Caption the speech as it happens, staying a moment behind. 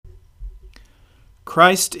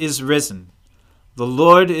Christ is risen. The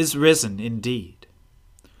Lord is risen indeed.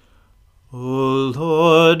 O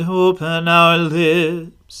Lord, open our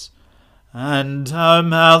lips, and our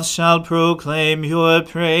mouth shall proclaim your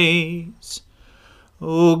praise.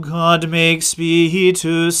 O God, make speed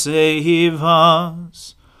to save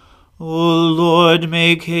us. O Lord,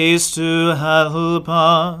 make haste to help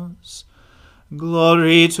us.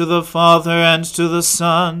 Glory to the Father, and to the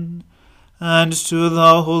Son, and to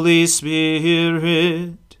the Holy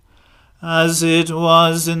Spirit, as it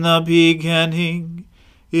was in the beginning,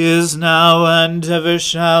 is now, and ever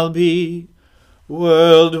shall be,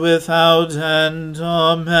 world without end.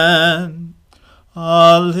 Amen.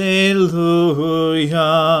 Alleluia.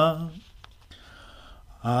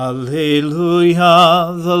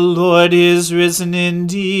 Alleluia. The Lord is risen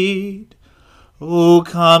indeed. O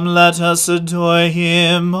come, let us adore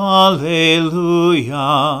him.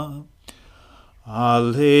 Alleluia.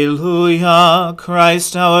 Alleluia.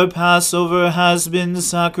 Christ our Passover has been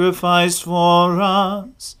sacrificed for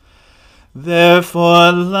us.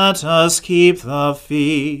 Therefore let us keep the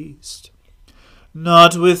feast.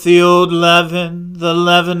 Not with the old leaven, the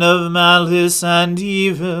leaven of malice and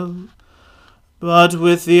evil, but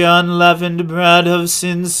with the unleavened bread of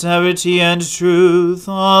sincerity and truth.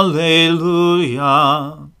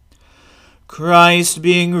 Alleluia. Christ,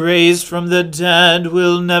 being raised from the dead,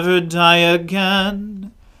 will never die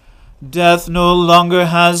again. Death no longer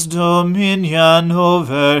has dominion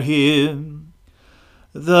over him.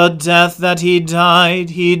 The death that he died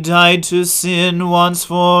to sin once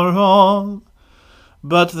for all.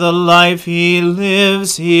 But the life he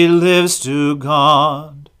lives to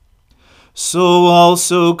God. So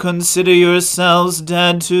also consider yourselves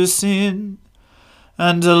dead to sin,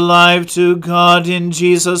 and alive to God in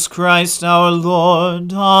Jesus Christ our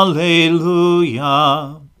Lord.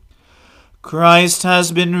 Alleluia. Christ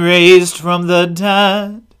has been raised from the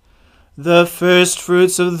dead, the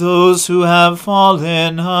firstfruits of those who have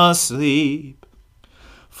fallen asleep.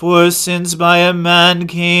 For since by a man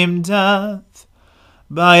came death,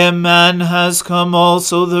 by a man has come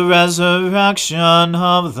also the resurrection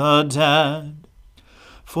of the dead.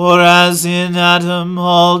 For as in Adam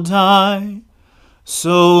all die,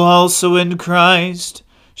 so also in Christ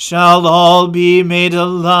shall all be made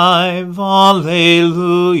alive.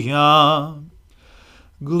 Alleluia.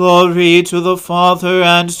 Glory to the Father,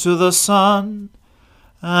 and to the Son,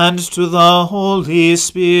 and to the Holy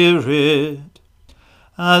Spirit,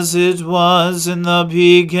 as it was in the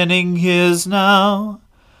beginning, is now,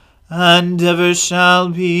 and ever shall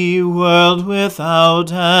be, world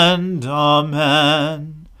without end.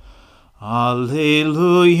 Amen.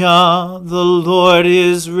 Alleluia. The Lord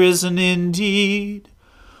is risen indeed.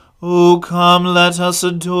 O come, let us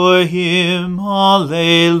adore him.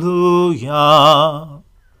 Alleluia.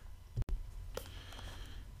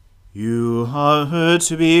 You are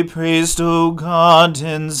to be praised, O God,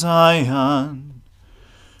 in Zion.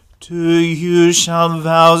 To you shall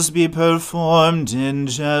vows be performed in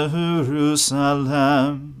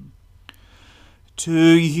Jerusalem. To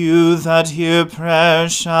you that hear prayer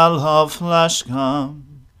shall all flesh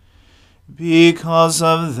come, because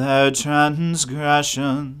of their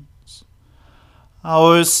transgressions.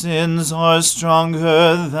 Our sins are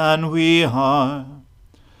stronger than we are,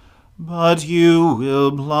 but you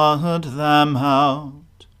will blot them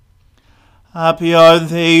out. Happy are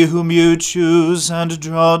they whom you choose and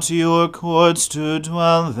draw to your courts to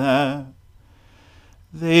dwell there.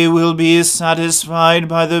 They will be satisfied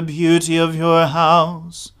by the beauty of your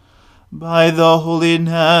house, by the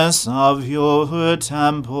holiness of your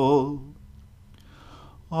temple.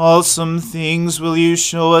 Awesome things will you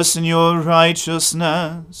show us in your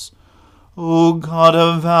righteousness, O God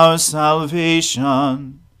of our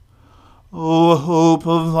salvation. O hope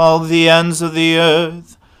of all the ends of the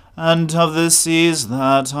earth, and of the seas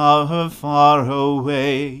that are far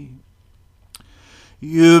away.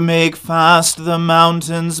 You make fast the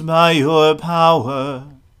mountains by your power.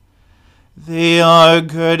 They are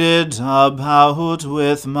girded about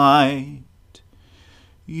with might.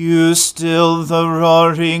 You still the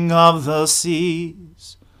roaring of the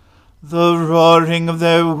seas, the roaring of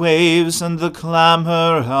their waves, and the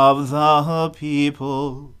clamor of the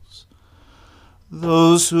peoples.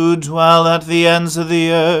 Those who dwell at the ends of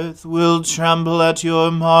the earth will tremble at your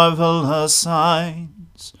marvelous signs.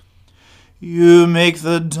 You make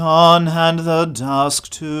the dawn and the dusk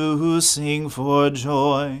to sing for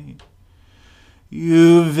joy.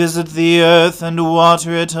 You visit the earth and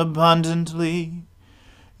water it abundantly.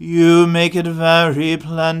 You make it very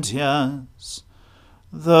plenteous.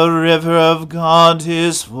 The river of God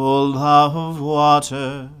is full of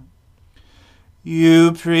water.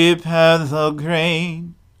 You prepare the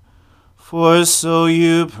grain, for so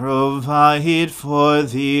you provide for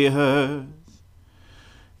the earth.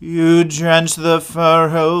 You drench the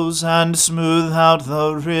furrows and smooth out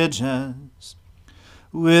the ridges.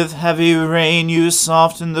 With heavy rain you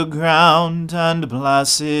soften the ground and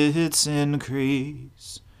bless its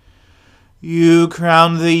increase. You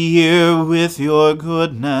crown the year with your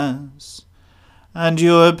goodness, and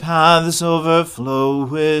your paths overflow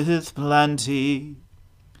with plenty.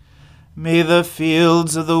 May the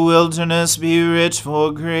fields of the wilderness be rich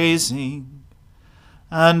for grazing,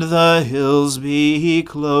 and the hills be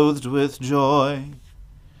clothed with joy.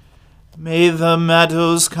 May the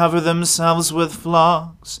meadows cover themselves with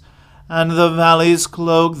flocks, and the valleys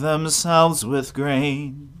clothe themselves with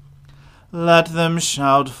grain. Let them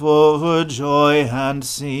shout for joy and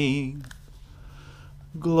sing.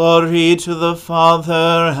 Glory to the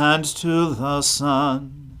Father, and to the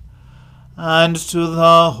Son, and to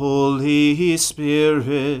the Holy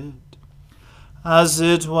Spirit, as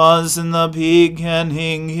it was in the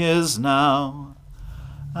beginning, is now,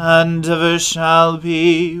 and ever shall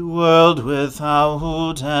be, world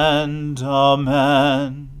without end.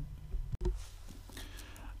 Amen.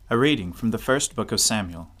 A reading from the first book of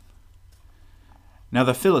Samuel. Now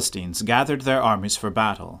the Philistines gathered their armies for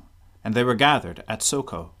battle, and they were gathered at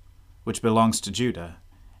Soko, which belongs to Judah,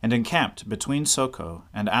 and encamped between Soko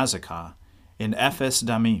and Azekah in Ephes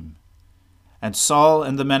Dammim. And Saul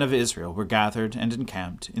and the men of Israel were gathered and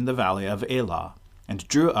encamped in the valley of Elah, and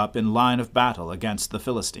drew up in line of battle against the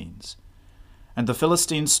Philistines. And the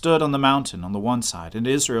Philistines stood on the mountain on the one side, and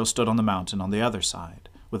Israel stood on the mountain on the other side,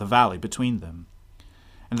 with a valley between them.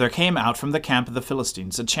 And there came out from the camp of the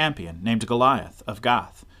Philistines a champion named Goliath of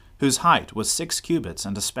Gath, whose height was 6 cubits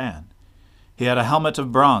and a span. He had a helmet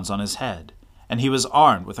of bronze on his head, and he was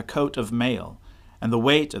armed with a coat of mail, and the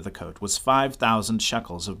weight of the coat was 5,000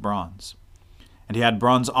 shekels of bronze. And he had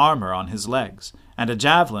bronze armor on his legs, and a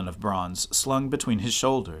javelin of bronze slung between his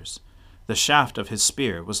shoulders. The shaft of his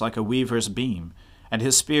spear was like a weaver's beam, and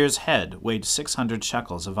his spear's head weighed 600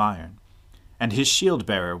 shekels of iron. And his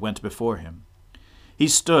shield-bearer went before him. He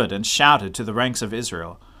stood and shouted to the ranks of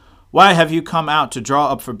Israel, "Why have you come out to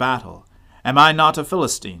draw up for battle? Am I not a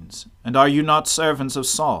Philistines, and are you not servants of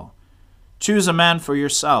Saul? Choose a man for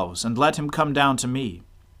yourselves, and let him come down to me.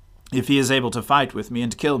 If he is able to fight with me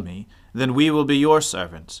and kill me, then we will be your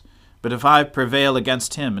servants. But if I prevail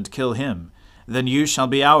against him and kill him, then you shall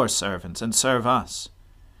be our servants and serve us."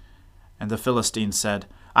 And the Philistines said,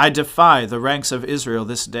 "I defy the ranks of Israel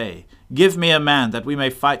this day. Give me a man that we may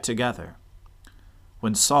fight together."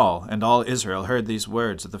 When Saul and all Israel heard these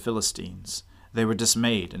words of the Philistines, they were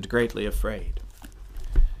dismayed and greatly afraid.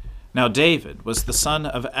 Now David was the son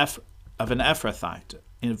of an Ephrathite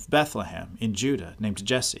of Bethlehem in Judah named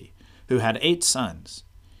Jesse, who had 8 sons.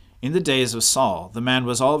 In the days of Saul, the man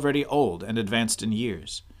was already old and advanced in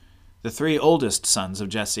years. The 3 oldest sons of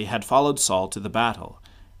Jesse had followed Saul to the battle,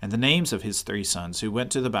 and the names of his 3 sons who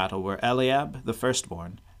went to the battle were Eliab the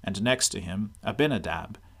firstborn, and next to him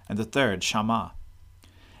Abinadab, and the third Shammah.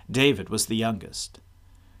 David was the youngest.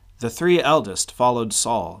 The 3 eldest followed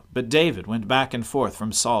Saul, but David went back and forth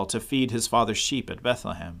from Saul to feed his father's sheep at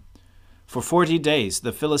Bethlehem. For 40 days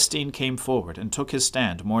the Philistine came forward and took his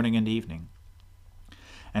stand morning and evening.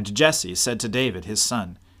 And Jesse said to David his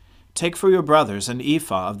son, "Take for your brothers an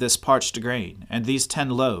ephah of this parched grain, and these 10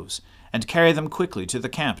 loaves, and carry them quickly to the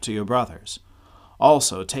camp to your brothers.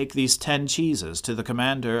 Also take these 10 cheeses to the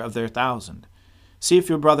commander of their 1,000. See if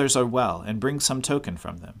your brothers are well, and bring some token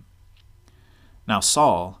from them." Now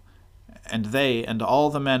Saul, and they and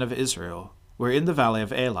all the men of Israel, were in the valley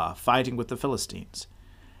of Elah, fighting with the Philistines.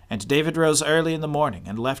 And David rose early in the morning,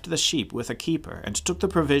 and left the sheep with a keeper, and took the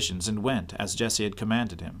provisions, and went, as Jesse had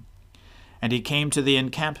commanded him. And he came to the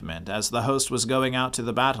encampment, as the host was going out to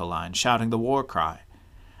the battle line, shouting the war cry.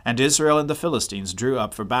 And Israel and the Philistines drew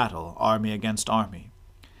up for battle, army against army.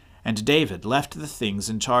 And David left the things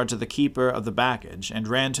in charge of the keeper of the baggage, and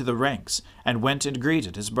ran to the ranks, and went and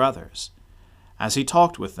greeted his brothers. As he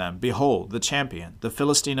talked with them, behold, the champion, the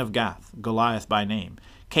Philistine of Gath, Goliath by name,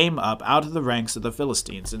 came up out of the ranks of the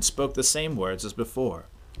Philistines, and spoke the same words as before,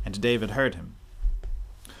 and David heard him.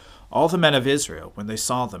 All the men of Israel, when they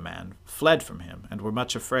saw the man, fled from him, and were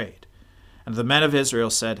much afraid. And the men of Israel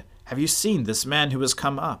said, "Have you seen this man who has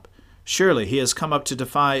come up? Surely he has come up to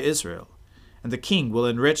defy Israel. And the king will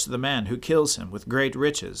enrich the man who kills him with great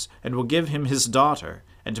riches, and will give him his daughter,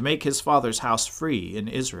 and make his father's house free in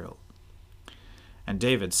Israel." And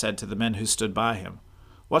David said to the men who stood by him,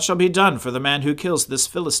 "What shall be done for the man who kills this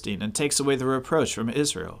Philistine, and takes away the reproach from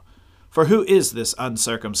Israel? For who is this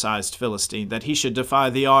uncircumcised Philistine, that he should defy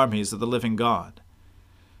the armies of the living God?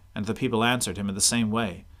 And the people answered him in the same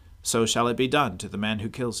way, So shall it be done to the man who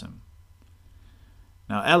kills him.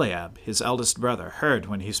 Now Eliab, his eldest brother, heard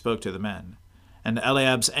when he spoke to the men. And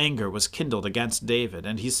Eliab's anger was kindled against David,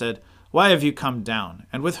 and he said, Why have you come down?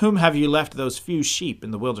 And with whom have you left those few sheep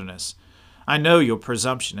in the wilderness? I know your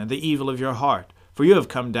presumption and the evil of your heart, for you have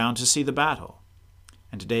come down to see the battle.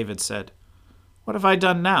 And David said, What have I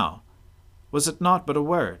done now? Was it not but a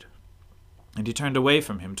word? And he turned away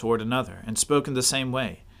from him toward another, and spoke in the same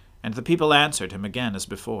way. And the people answered him again as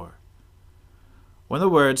before. When the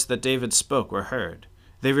words that David spoke were heard,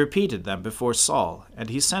 they repeated them before Saul, and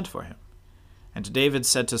he sent for him. And David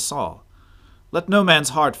said to Saul, Let no man's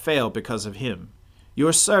heart fail because of him.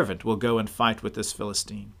 Your servant will go and fight with this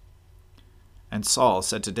Philistine. And Saul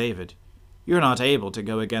said to David, You are not able to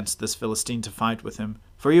go against this Philistine to fight with him,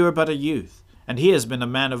 for you are but a youth, and he has been a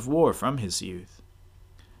man of war from his youth.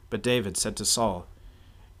 But David said to Saul,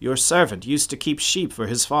 Your servant used to keep sheep for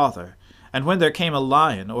his father, and when there came a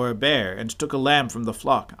lion or a bear and took a lamb from the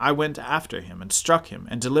flock, I went after him and struck him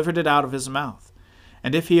and delivered it out of his mouth.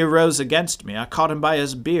 And if he arose against me, I caught him by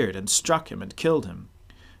his beard and struck him and killed him.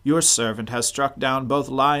 Your servant has struck down both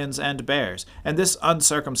lions and bears, and this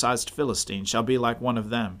uncircumcised Philistine shall be like one of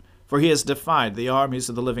them, for he has defied the armies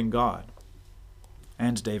of the living God.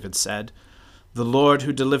 And David said, The Lord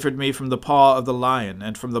who delivered me from the paw of the lion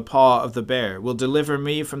and from the paw of the bear will deliver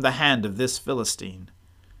me from the hand of this Philistine.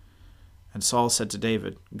 And Saul said to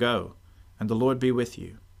David, Go, and the Lord be with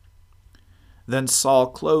you. Then Saul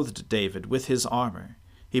clothed David with his armor.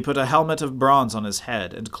 He put a helmet of bronze on his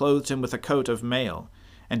head, and clothed him with a coat of mail.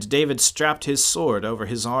 And David strapped his sword over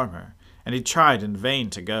his armor. And he tried in vain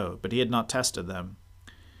to go, but he had not tested them.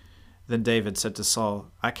 Then David said to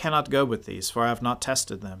Saul, I cannot go with these, for I have not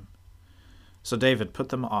tested them. So David put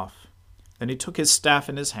them off. Then he took his staff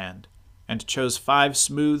in his hand, and chose 5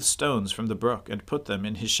 smooth stones from the brook, and put them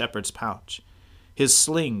in his shepherd's pouch. His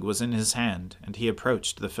sling was in his hand, and he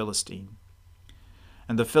approached the Philistine.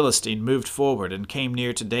 And the Philistine moved forward and came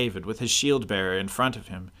near to David with his shield-bearer in front of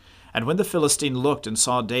him. And when the Philistine looked and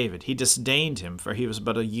saw David, he disdained him, for he was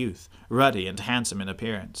but a youth, ruddy and handsome in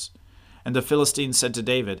appearance. And the Philistine said to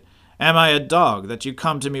David, Am I a dog that you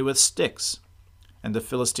come to me with sticks? And the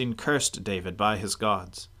Philistine cursed David by his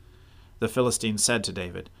gods. The Philistine said to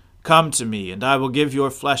David, Come to me, and I will give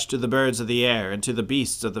your flesh to the birds of the air and to the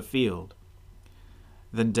beasts of the field.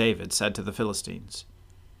 Then David said to the Philistines,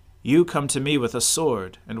 You come to me with a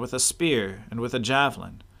sword, and with a spear, and with a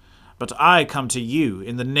javelin. But I come to you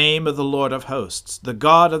in the name of the Lord of hosts, the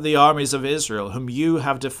God of the armies of Israel, whom you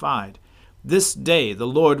have defied. This day the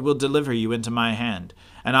Lord will deliver you into my hand,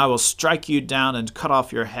 and I will strike you down and cut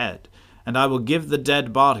off your head. And I will give the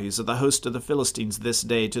dead bodies of the host of the Philistines this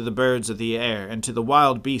day to the birds of the air and to the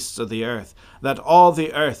wild beasts of the earth, that all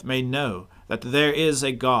the earth may know that there is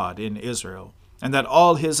a God in Israel, and that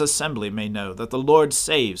all his assembly may know that the Lord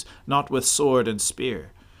saves not with sword and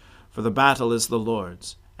spear. For the battle is the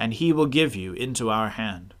Lord's, and he will give you into our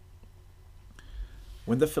hand.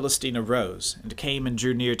 When the Philistine arose and came and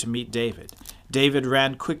drew near to meet David, David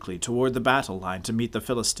ran quickly toward the battle line to meet the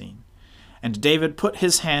Philistine. And David put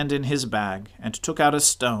his hand in his bag, and took out a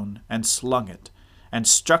stone, and slung it, and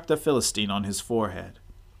struck the Philistine on his forehead.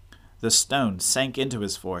 The stone sank into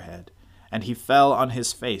his forehead, and he fell on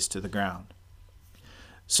his face to the ground.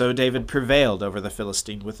 So David prevailed over the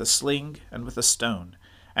Philistine with a sling and with a stone,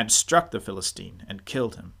 and struck the Philistine, and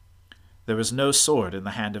killed him. There was no sword in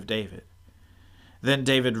the hand of David. Then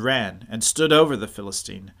David ran, and stood over the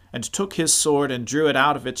Philistine, and took his sword, and drew it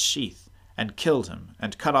out of its sheath, and killed him,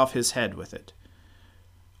 and cut off his head with it.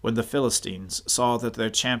 When the Philistines saw that their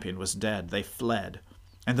champion was dead, they fled.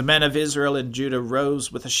 And the men of Israel and Judah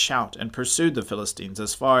rose with a shout, and pursued the Philistines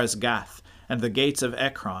as far as Gath, and the gates of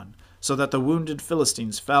Ekron, so that the wounded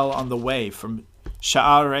Philistines fell on the way from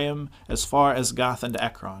Shaaraim as far as Gath and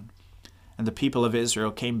Ekron. And the people of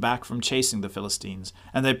Israel came back from chasing the Philistines,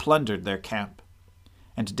 and they plundered their camp.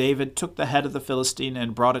 And David took the head of the Philistine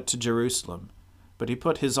and brought it to Jerusalem, but he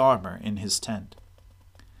put his armor in his tent.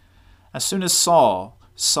 As soon as Saul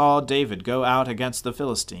saw David go out against the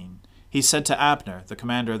Philistine, he said to Abner, the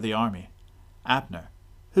commander of the army, Abner,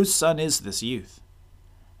 whose son is this youth?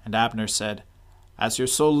 And Abner said, As your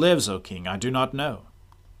soul lives, O king, I do not know.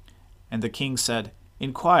 And the king said,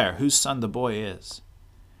 Inquire whose son the boy is.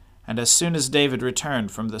 And as soon as David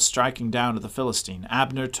returned from the striking down of the Philistine,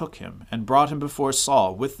 Abner took him, and brought him before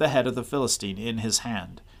Saul with the head of the Philistine in his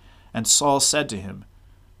hand. And Saul said to him,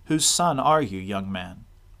 Whose son are you, young man?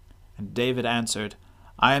 And David answered,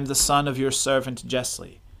 I am the son of your servant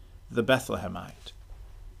Jesse, the Bethlehemite.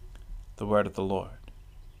 The word of the Lord.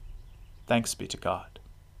 Thanks be to God.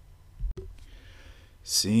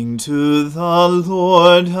 Sing to the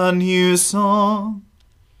Lord a new song,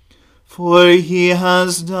 for he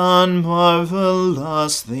has done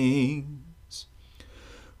marvelous things.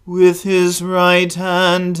 With his right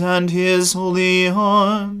hand and his holy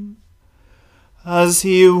arm has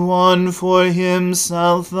he won for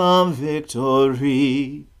himself the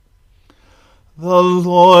victory. The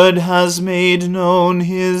Lord has made known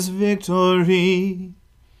his victory.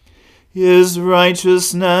 His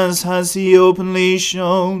righteousness has he openly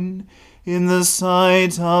shown in the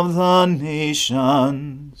sight of the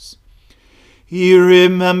nations. He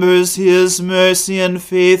remembers his mercy and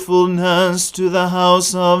faithfulness to the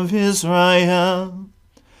house of Israel.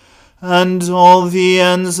 And all the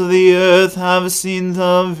ends of the earth have seen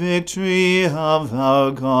the victory of our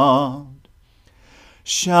God.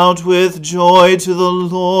 Shout with joy to the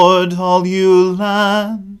Lord, all you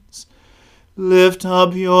lands. Lift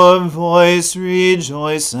up your voice,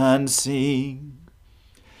 rejoice and sing.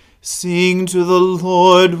 Sing to the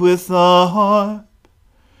Lord with the harp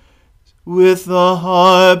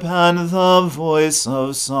and the voice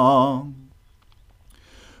of song,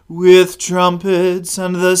 with trumpets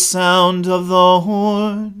and the sound of the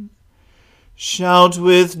horn. Shout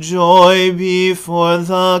with joy before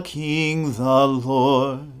the King, the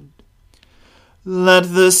Lord.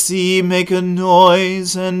 Let the sea make a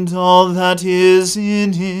noise, and all that is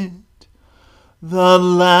in it, the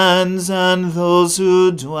lands and those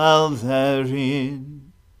who dwell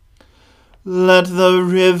therein. Let the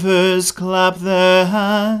rivers clap their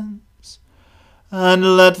hands,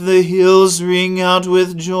 and let the hills ring out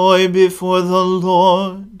with joy before the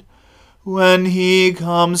Lord, when he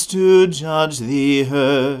comes to judge the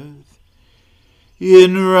earth.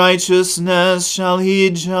 In righteousness shall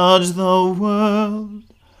he judge the world,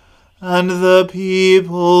 and the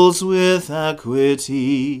peoples with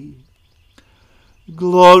equity.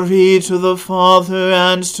 Glory to the Father,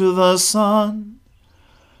 and to the Son,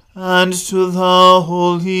 and to the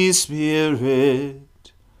Holy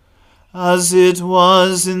Spirit, as it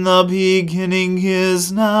was in the beginning,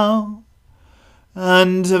 is now,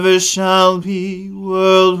 and ever shall be,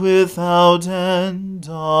 world without end.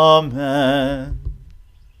 Amen.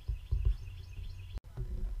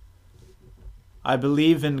 I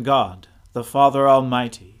believe in God, the Father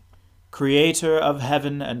Almighty, creator of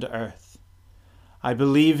heaven and earth. I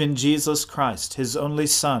believe in Jesus Christ, his only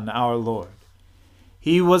Son, our Lord.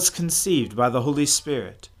 He was conceived by the Holy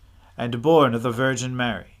Spirit, and born of the Virgin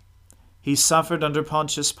Mary. He suffered under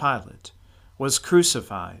Pontius Pilate, was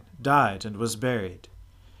crucified, died, and was buried.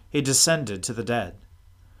 He descended to the dead.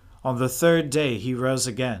 On the third day he rose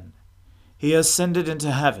again. He ascended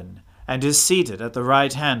into heaven, and is seated at the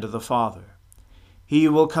right hand of the Father. He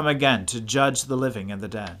will come again to judge the living and the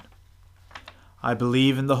dead. I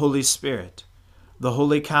believe in the Holy Spirit, the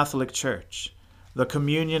Holy Catholic Church, the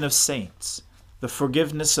communion of saints, the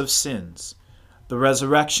forgiveness of sins, the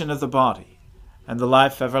resurrection of the body, and the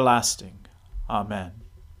life everlasting. Amen.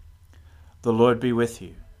 The Lord be with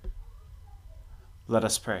you. Let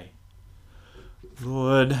us pray.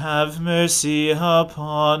 Lord, have mercy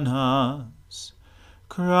upon us.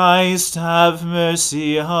 Christ, have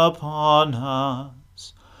mercy upon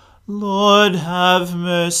us. Lord, have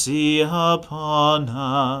mercy upon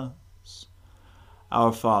us.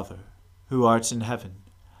 Our Father, who art in heaven,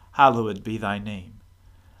 hallowed be thy name.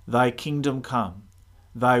 Thy kingdom come,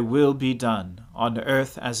 thy will be done, on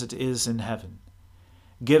earth as it is in heaven.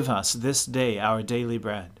 Give us this day our daily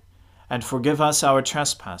bread, and forgive us our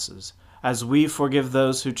trespasses, as we forgive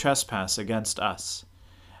those who trespass against us.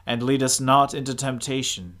 And lead us not into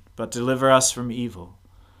temptation, but deliver us from evil.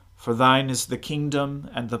 For thine is the kingdom,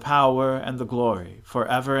 and the power, and the glory,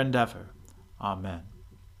 forever and ever. Amen.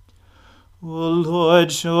 O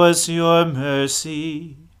Lord, show us your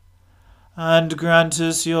mercy, and grant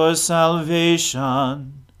us your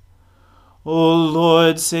salvation. O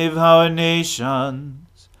Lord, save our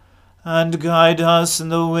nations, and guide us in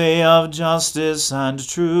the way of justice and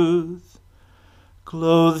truth.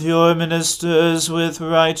 Clothe your ministers with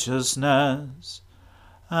righteousness,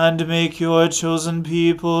 and make your chosen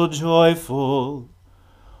people joyful.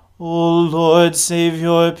 O Lord, save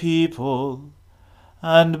your people,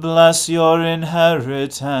 and bless your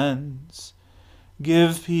inheritance.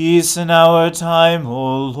 Give peace in our time,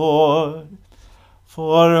 O Lord,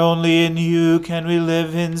 for only in you can we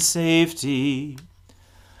live in safety.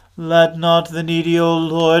 Let not the needy, O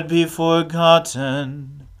Lord, be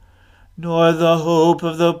forgotten, nor the hope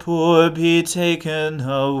of the poor be taken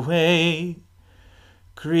away.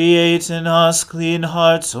 Create in us clean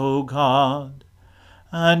hearts, O God,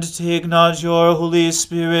 and take not your Holy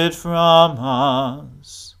Spirit from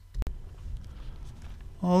us.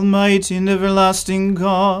 Almighty and everlasting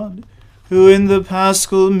God, who in the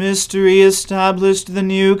Paschal mystery established the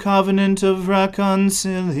new covenant of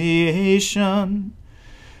reconciliation,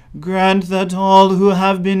 grant that all who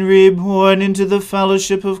have been reborn into the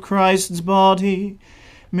fellowship of Christ's body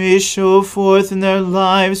may show forth in their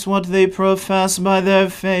lives what they profess by their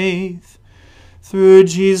faith. Through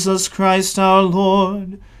Jesus Christ our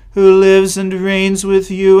Lord, who lives and reigns with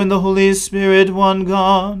you in the Holy Spirit, one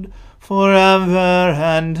God, forever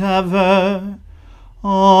and ever.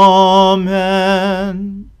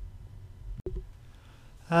 Amen.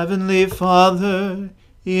 Heavenly Father,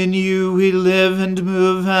 in you we live and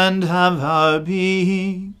move and have our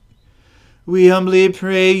being. We humbly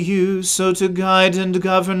pray you so to guide and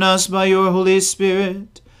govern us by your Holy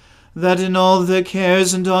Spirit, that in all the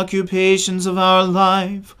cares and occupations of our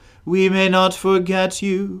life we may not forget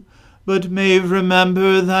you, but may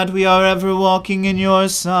remember that we are ever walking in your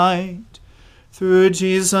sight. Through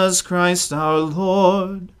Jesus Christ our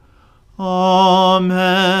Lord.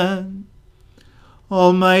 Amen.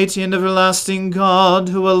 Almighty and everlasting God,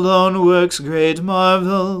 who alone works great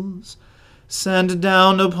marvels, send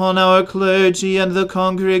down upon our clergy and the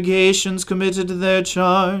congregations committed to their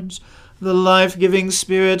charge the life-giving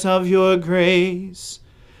Spirit of your grace.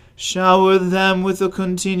 Shower them with the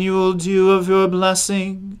continual dew of your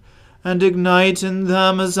blessing, and ignite in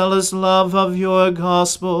them a zealous love of your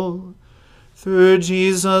gospel. Through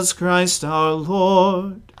Jesus Christ our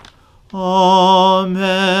Lord.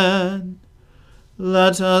 Amen.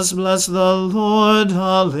 Let us bless the Lord.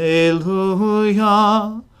 Alleluia.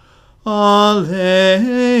 Alleluia.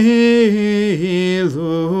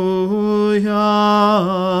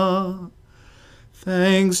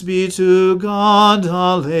 Thanks be to God.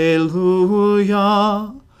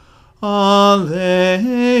 Alleluia. Alleluia.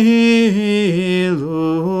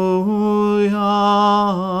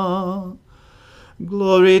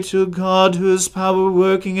 Glory to God, whose power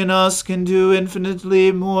working in us can do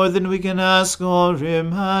infinitely more than we can ask or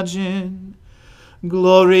imagine.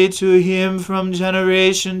 Glory to him from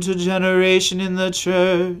generation to generation in the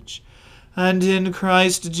church, and in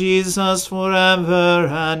Christ Jesus forever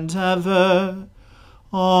and ever.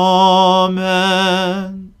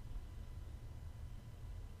 Amen.